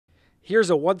Here's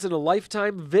a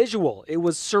once-in-a-lifetime visual. It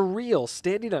was surreal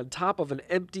standing on top of an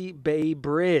empty bay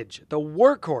bridge. The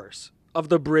workhorse of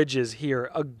the bridges here,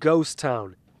 a ghost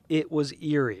town. It was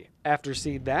eerie. After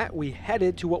seeing that, we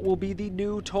headed to what will be the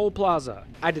new toll plaza.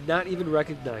 I did not even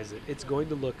recognize it. It's going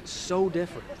to look so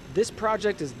different. This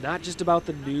project is not just about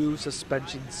the new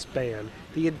suspension span.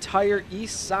 The entire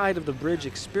east side of the bridge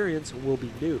experience will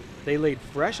be new. They laid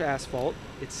fresh asphalt.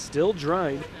 It's still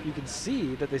drying. You can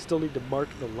see that they still need to mark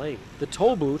the lane. The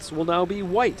toll booths will now be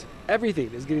white.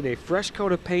 Everything is getting a fresh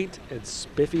coat of paint and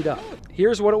spiffied up.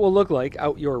 Here's what it will look like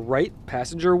out your right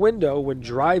passenger window when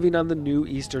driving on the new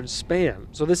eastern span.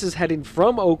 So this is heading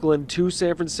from Oakland to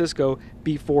San Francisco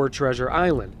before Treasure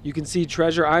Island. You can see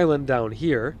Treasure Island down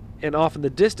here, and off in the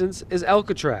distance is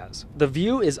Alcatraz. The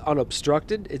view is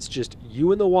unobstructed, it's just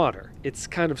you and the water. It's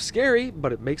kind of scary,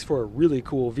 but it makes for a really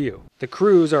cool view. The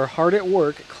crews are hard at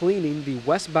work cleaning the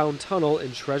westbound tunnel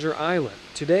in Treasure Island.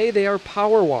 Today they are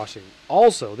power washing.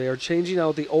 Also, they are changing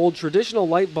out the old traditional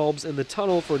light bulbs in the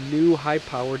tunnel for new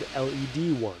high-powered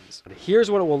LED ones. Here's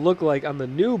what it will look like on the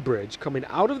new bridge coming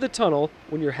out of the tunnel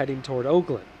when you're heading toward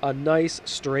Oakland. A nice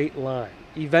straight line.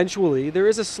 Eventually, there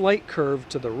is a slight curve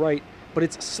to the right, but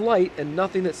it's slight and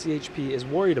nothing that CHP is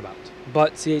worried about.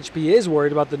 But CHP is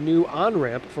worried about the new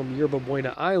on-ramp from Yerba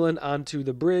Buena Island onto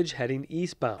the bridge heading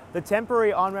eastbound. The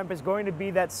temporary on-ramp is going to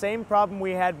be that same problem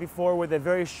we had before with a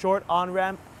very short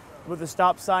on-ramp with a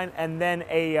stop sign and then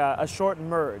a short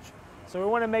merge. So we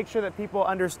want to make sure that people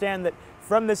understand that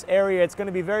from this area it's going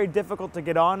to be very difficult to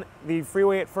get on the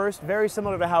freeway at first, very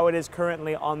similar to how it is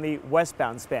currently on the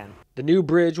westbound span. The new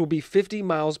bridge will be 50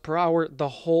 miles per hour the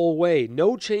whole way.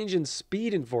 No change in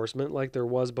speed enforcement like there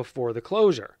was before the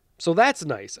closure. So that's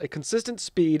nice. A consistent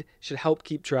speed should help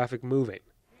keep traffic moving.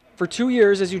 For 2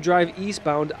 years, as you drive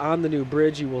eastbound on the new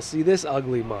bridge, you will see this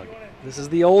ugly mug. This is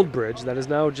the old bridge that is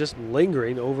now just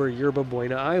lingering over Yerba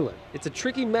Buena Island. It's a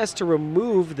tricky mess to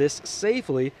remove this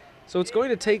safely, so it's going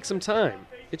to take some time.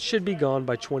 It should be gone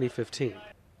by 2015.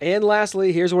 And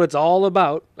lastly, here's what it's all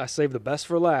about. I saved the best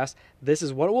for last. This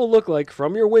is what it will look like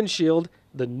from your windshield,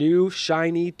 the new,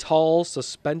 shiny, tall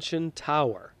suspension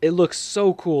tower. It looks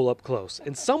so cool up close.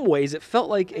 In some ways, it felt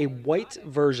like a white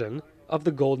version of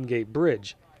the Golden Gate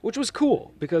Bridge, which was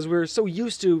cool because we're so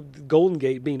used to Golden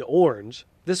Gate being orange.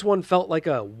 This one felt like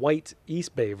a white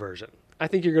East Bay version. I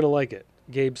think you're going to like it.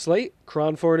 Gabe Slate,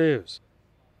 KRON 4 News.